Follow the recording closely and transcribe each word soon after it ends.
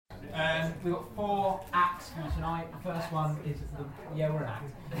We've got 4 acts for tonight. The first one is we're an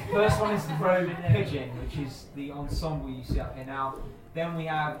act. First one is the Road Pigeon, which is the ensemble you see up here now. Then we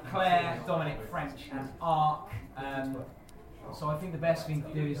have Claire, Dominic, French, and Ark. So I think the best thing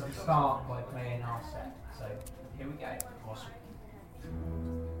to do is to start by playing our set. So here we go. Awesome.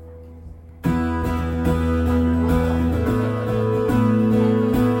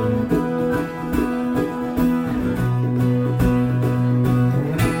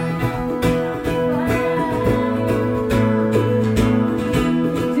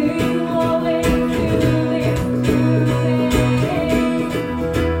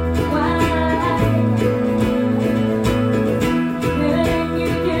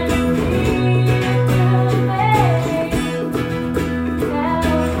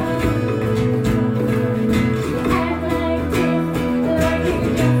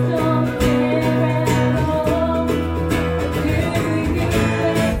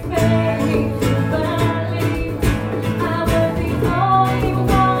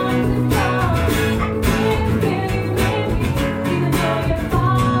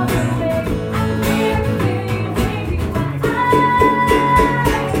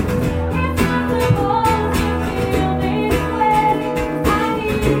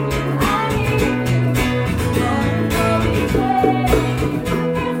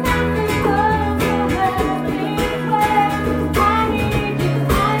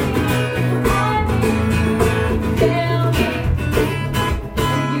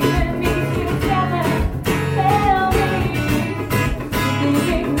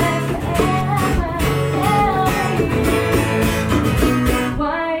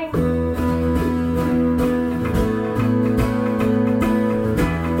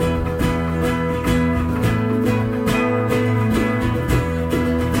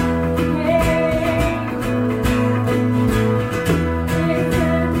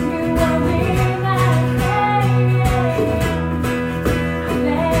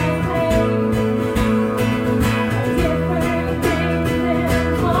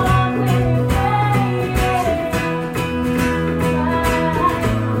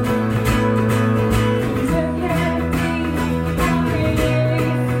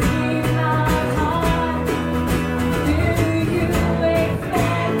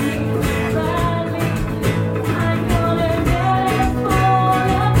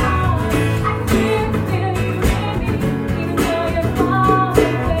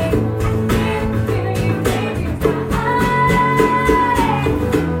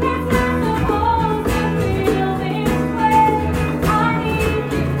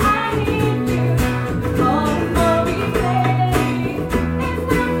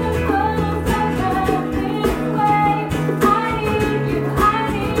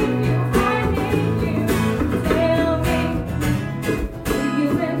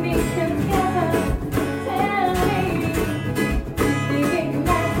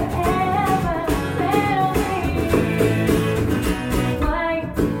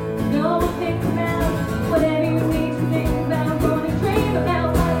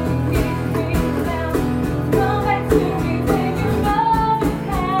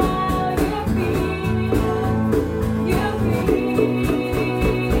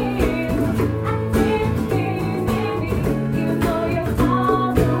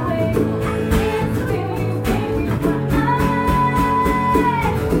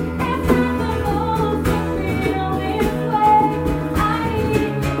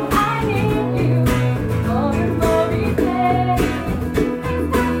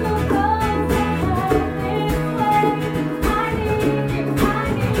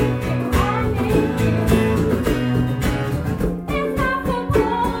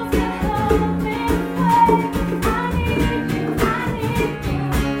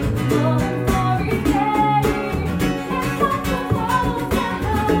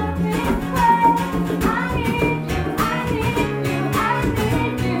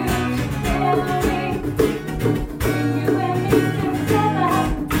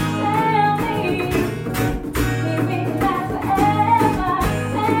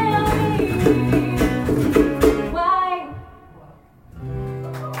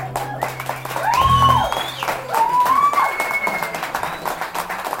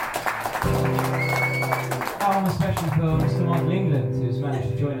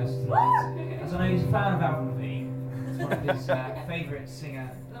 Favourite singer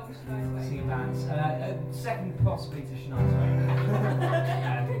bands. Second possibly to Shania's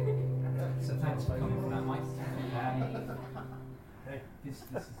favourite. So thanks for coming for that, Mike. This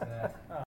is